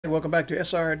Welcome back to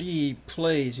SRD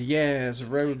Plays Yaz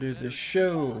Road to the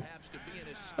Show.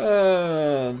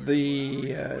 The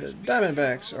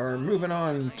Diamondbacks are moving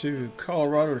on to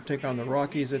Colorado to take on the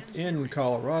Rockies in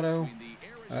Colorado.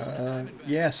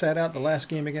 Yaz sat out the last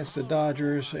game against the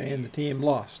Dodgers and the team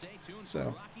lost.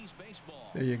 So,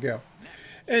 there you go.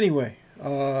 Anyway,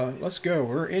 let's go.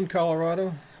 We're in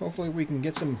Colorado. Hopefully we can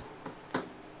get some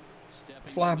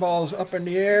fly balls up in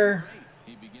the air.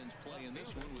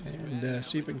 And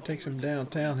see if we can take some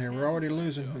downtown here. We're already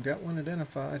losing. We've got one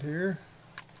identified here.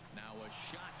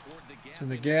 It's in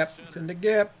the gap. It's in the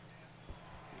gap.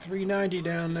 390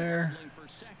 down there.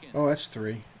 Oh, that's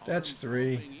three. That's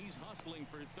three.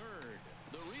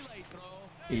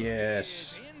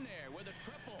 Yes.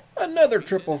 Another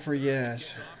triple for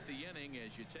Yaz.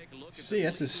 See,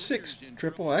 that's a sixth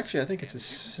triple. Actually, I think it's a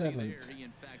seventh.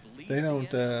 They don't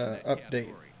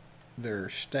update their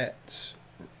stats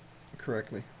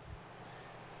correctly.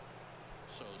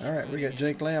 Alright, we got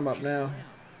Jake Lamb up now.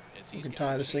 We can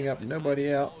tie this thing up.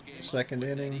 Nobody out. Second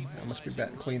inning. I must be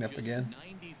batting cleanup again.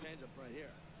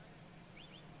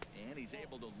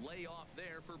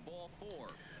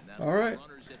 Alright.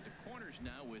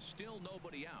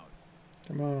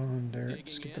 Come on, Derek.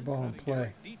 Let's get the ball in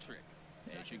play.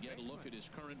 Let's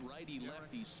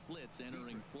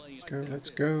go,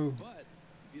 let's go.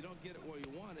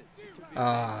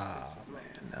 Ah, man.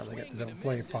 Now they got the double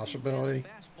play possibility.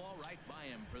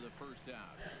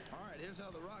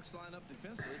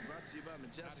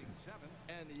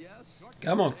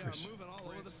 Come on, Chris.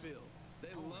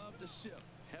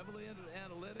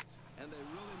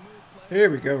 Here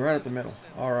we go, right at the middle.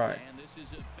 All right.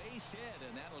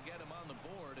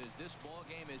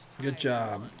 Good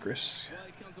job, Chris.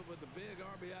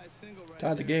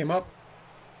 Tied the game up.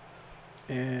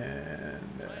 And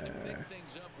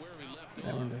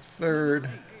now in the third.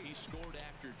 He scored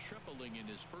after tripling in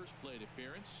his first plate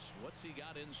appearance. What's he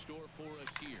got in store for us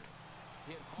here?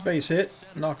 Base hit,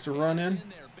 knocks a run in.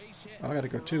 Oh, I got to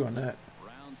go two on that.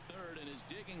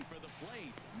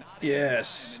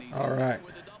 Yes. All right.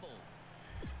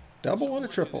 Double and a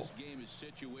triple.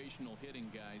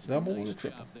 Double and a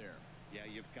triple.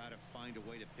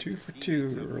 2 for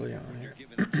 2 early on here.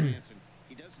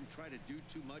 He doesn't try to do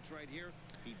too much right here.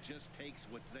 He just takes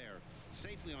what's there.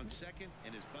 Safely on second,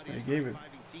 and his buddies gave it.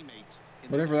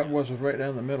 Whatever that was right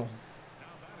down the middle.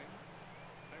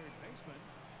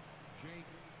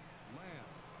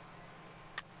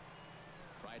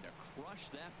 Tried to crush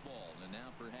that ball, and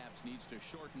now perhaps needs to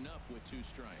shorten up with 2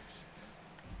 strikes.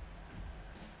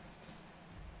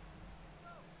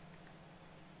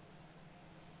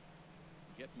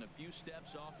 Getting a few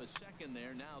steps off a second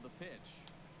there. Now the pitch.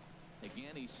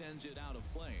 Again, he sends it out of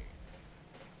play.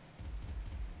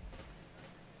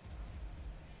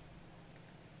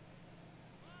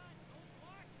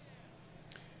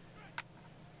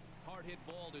 Hard hit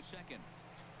ball to second.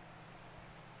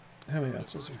 How many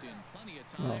outs is there?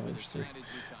 Oh, there's 3.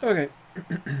 Okay.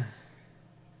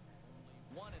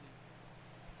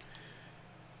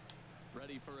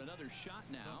 Ready for another shot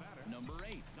now. Number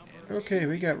 8. Okay,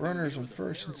 we got runners on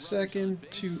first and second.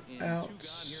 2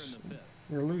 outs.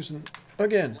 We're losing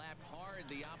again.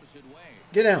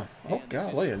 Get down. Oh,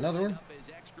 golly, another one.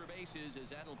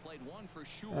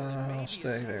 I'll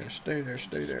stay there. Stay there.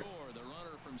 Stay there.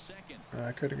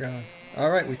 I could have gone.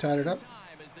 All right, we tied it up.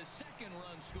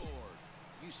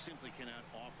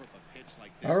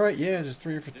 All right, yeah, just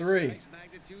 3 for 3.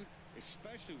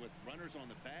 Especially with runners on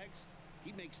the bags,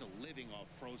 he makes a living off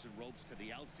frozen ropes to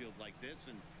the outfield like this,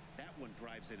 and that one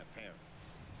drives in a pair.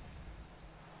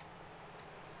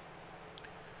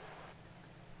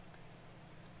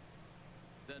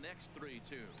 The next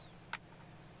 3-2.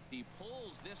 He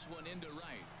pulls this one into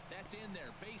right. That's in there.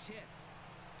 Base hit.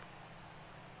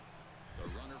 The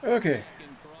runner okay.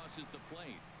 crosses the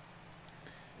plate.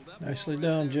 Nicely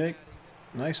done, Jake.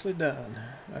 Nicely done.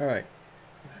 All right.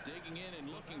 Digging in and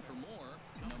looking for more.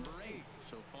 Number 8.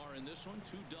 So far in this one,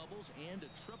 2 doubles and a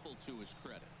triple to his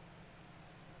credit.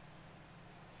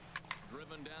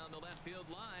 Driven down the left field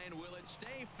line. Will it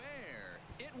stay fair?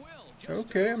 It will.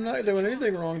 Okay, I'm not doing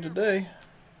anything wrong today.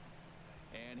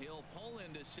 And he'll pull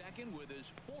into second with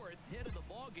his 4th hit of the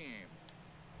ball game.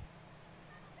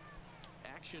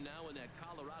 Action now in that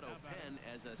Colorado pen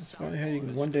as a. It's funny how you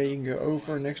can one day you can go 0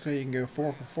 for, next day you can go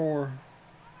 4 for 4.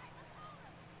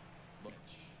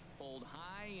 Pulled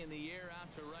high in the air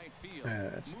out to right field.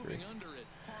 That's 3. Under it,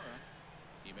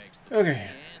 he makes the okay.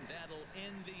 And that'll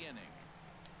end the inning.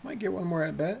 Might get one more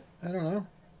at bat. I don't know.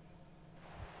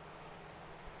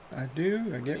 I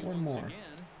do. I get one more.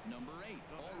 Again, number 8,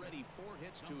 already 4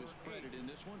 hits to his credit in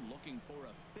this one, looking for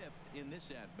a 5th in this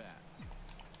at bat.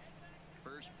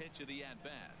 First pitch of the at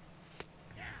bat.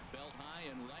 Felt high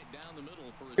and right down the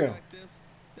middle for a Go. Like this,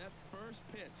 that first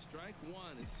pitch, strike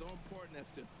one, is so important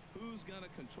as to who's going to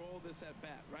control this at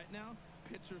bat. Right now,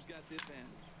 pitcher's got the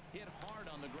advantage. Hit hard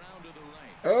on the ground to the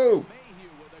right. Oh. Mayhew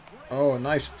with a great Oh,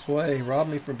 nice play. Robbed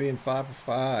me from being 5 for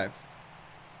 5.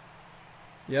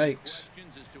 Yikes.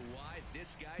 questions as to why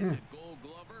this guy's a Gold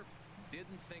Glover.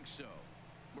 Didn't think so.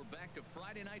 We're back to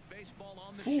Friday Night Baseball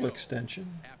on the Full show.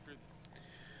 extension. After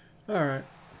All right.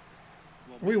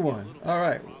 We won. All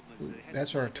right.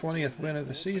 That's our 20th win of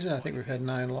the season. I think we've had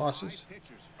 9 losses.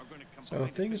 So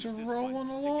things are rolling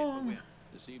along.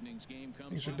 this evening's game comes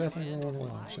Things are from definitely Land rolling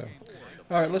of along. So, Fly.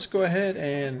 all right, let's go ahead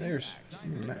and there's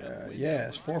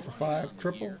Yaz 4 for 5,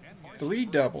 triple, 3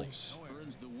 doubles,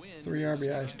 Earns the win. 3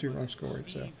 RBIs, 2 runs scored.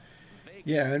 So,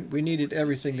 yeah, and we needed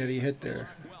everything that he hit there,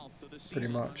 pretty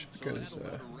much, because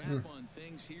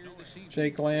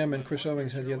Jake Lamb and Chris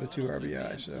Owings had the other 2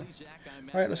 RBIs. So,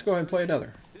 all right, let's go ahead and play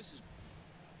another.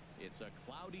 It's a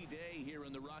cloudy day here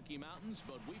in the Rocky Mountains,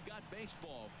 but we've got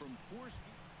baseball from Coors.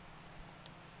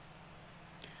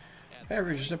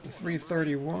 Average is up to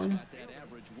 331. Got that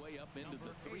average way up into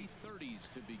the 330s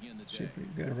to begin the See day. if we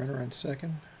can get a runner on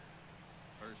second.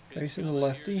 First pitch Facing the coming, here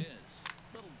lefty. it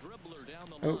is. Little dribbler down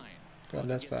the Oh, line. God,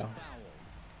 that's Gets foul.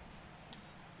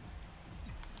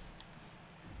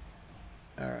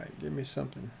 All right, give me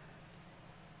something.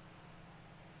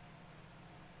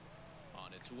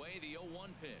 On its way, the 0-1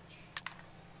 pitch.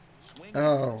 Swing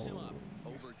Oh. him up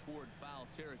over toward foul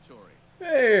territory.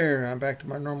 There, I'm back to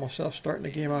my normal self, starting the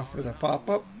game off with a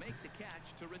pop-up. Make the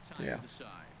catch to retire Yeah. the side.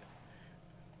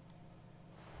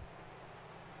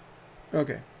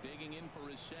 Okay, Digging in for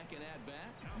his second at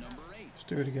bat, number 8. let's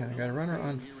do it again. I got a runner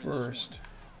on first.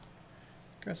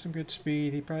 Got some good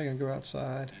speed. He's probably going to go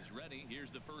outside. He's ready. Here's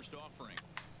the first offering.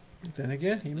 Then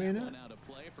again, he may That not. one out of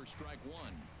play for strike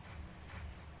 1.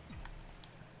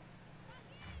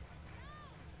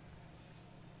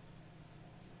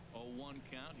 Oh, 1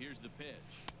 count. Here's the pitch.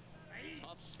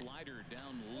 Tough slider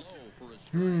down low for a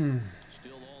strike.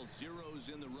 Still all zeros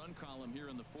in the run column here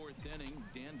in the 4th inning.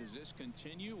 Dan, does this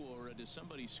continue or does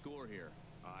somebody score here?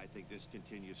 I think this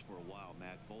continues for a while,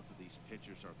 Matt. Both of these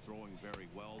pitchers are throwing very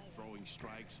well, throwing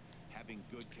strikes, having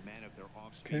good command of their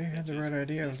off-speed Okay, had the pitches. right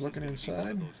idea. I was This is looking gonna be one of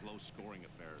inside. those low-scoring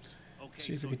affairs. Okay,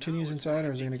 See if so he continues now it's inside time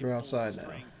or is he to going to take go your outside full now.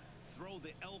 string. Throw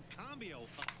the El Cambio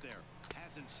up there.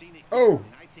 Hasn't seen it Oh! yet,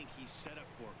 and I think he's set up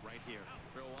for it right here.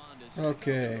 Throw on to second.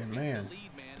 Okay, He's the man.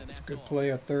 lead man, and that's Good all.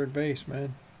 play at third base,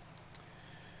 man.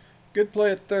 Good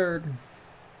play at third.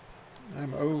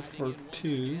 I'm 0 for Riding in once 2.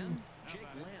 again, Jake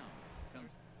Lamb comes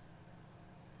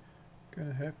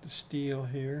Gonna have to steal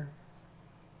here.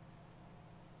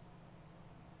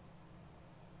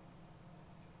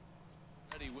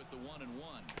 ready with the 1-1.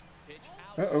 Pitch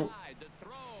Uh-oh. outside the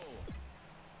throw.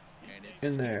 And it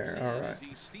In there, skips all in right. as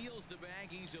he steals the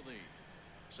bag easily.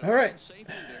 So All right. safely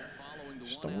there following the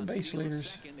Stolen one-out base steal at leaders,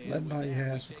 second, and led by with that, we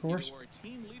Yaz, of take you course. to our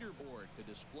team leaderboard to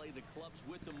display the clubs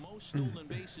with the most stolen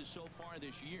bases so far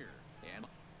this year. And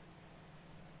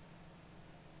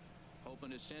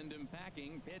hoping to send him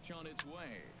packing. Pitch on its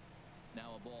way.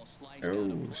 Now a ball sliced out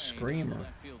of Oh, play screamer. down the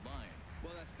left field line.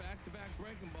 Well, that's back-to-back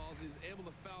breaking balls. He's able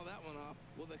to foul that one off.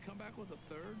 Will they come back with a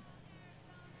third?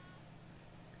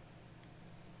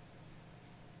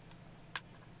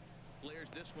 Flares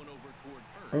this one over toward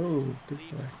first. Oh, good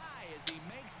Leads play. high as he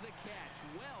makes the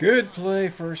catch. Well Good done. play,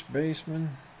 first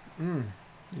baseman. You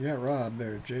got robbed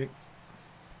there, Jake.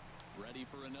 Ready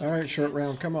for another All right, short chance.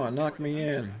 round. Come on, knock me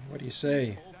in. What do you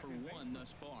say? 0 for 1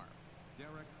 thus far.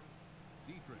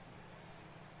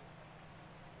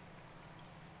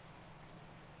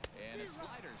 And a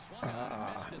slider swung on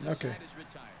and missed, and the okay. side is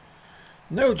retired.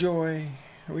 No joy.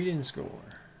 We didn't score.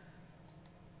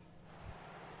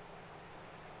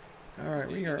 All right,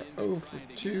 we are 0 for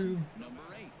 2. Number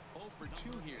 8, 0 for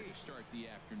 2 here to start the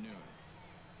afternoon.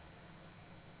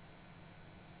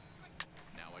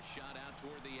 Now a shot out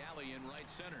toward the alley in right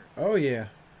center. Oh, yeah.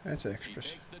 That's He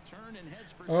extras. takes the turn and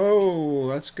heads for Oh,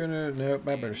 that's gonna... Nope,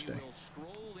 I second. better And he stay. will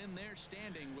stroll in there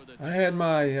standing with a I had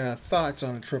my thoughts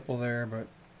on a triple there, but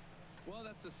Well,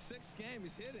 that's the 6th game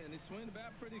he's hit in. He's swinging the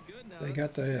bat pretty good now. They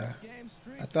That's got a the, 6-game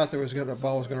streak. I thought there was the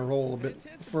ball was going to roll a bit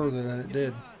further than it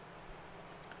did.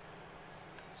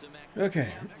 Some Okay.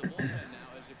 activity out of the bullpen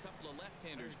now as a couple of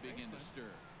left-handers begin to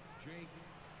stir. Jake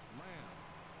Lamb.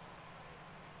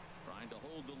 Trying to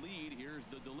hold the lead. Here's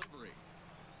the delivery.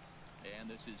 And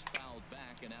this is fouled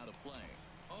back and out of play.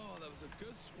 Oh, that was a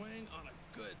good swing on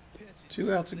a good pitch.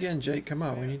 2 outs again, Jake. Come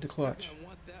on, we need to clutch. I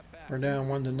want that back. We're down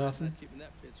 1-0. Keeping that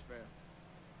pitch fair.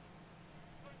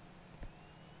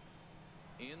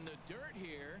 In the dirt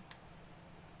here.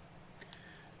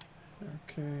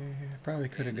 Okay, probably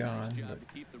could have gone, but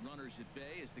to keep the runners at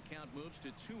bay as the count moves to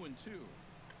 2-2.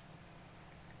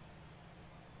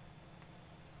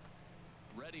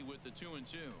 Ready with the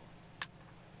 2-2.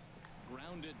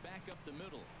 Grounded back up the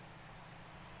middle.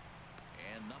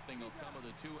 And nothing will come of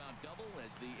the 2-out double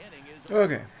as the inning is over.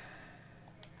 okay.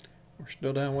 We're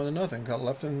still down 1-0. Got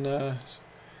left in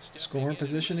scoring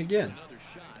position again.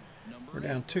 We're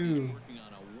down 2.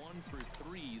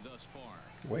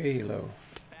 Way low.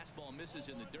 Fastball misses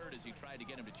in the dirt as he tried to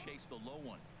get him to chase the low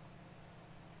one.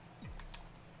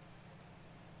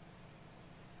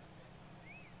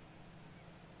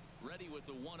 Ready with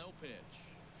the 1-0 pitch.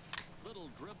 Little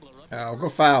dribbler up. Oh, go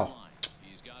foul.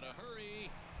 He's got to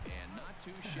hurry and not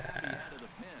too shabby out of the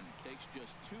pen. Takes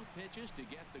just 2 pitches to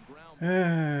get the ground.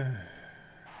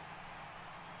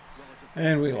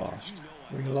 And we lost.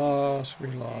 We lost.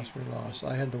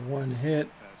 I had the 1 hit.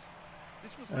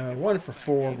 1 for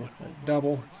 4 with a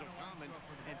double.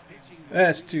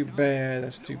 That's too bad.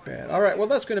 That's too bad. All right, well,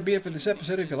 that's going to be it for this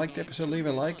episode. If you liked the episode, leave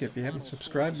a like. If you haven't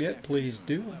subscribed yet, please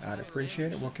do. I'd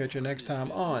appreciate it. We'll catch you next time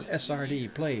on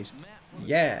SRT Plays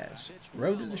Yaz.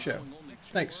 Road to the Show.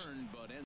 Thanks.